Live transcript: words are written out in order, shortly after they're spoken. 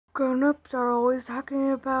Grown-ups are always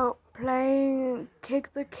talking about playing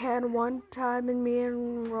kick the can one time, and me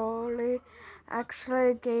and Rolly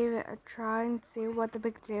actually gave it a try and see what the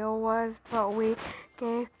big deal was, but we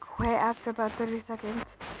quit after about 30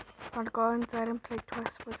 seconds. Want to go inside and play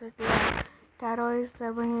Twist Wizard? Yeah. Dad always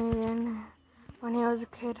said when he was a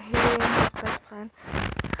kid, he and his best friend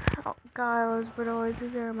guys would always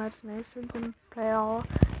use their imaginations and play all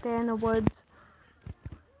day in the woods.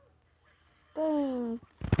 Dang.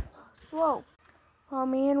 Whoa. Well,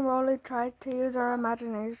 me and Rolly tried to use our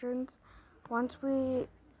imaginations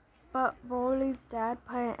but Rolly's dad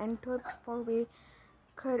put an end to it before we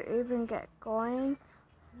could even get going.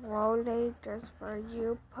 Rolly, just for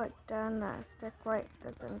you, put down that stick right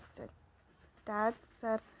this instant. Dad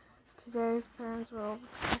said today's parents were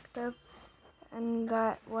overprotective and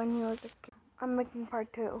that when he was a kid. I'm making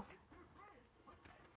part 2.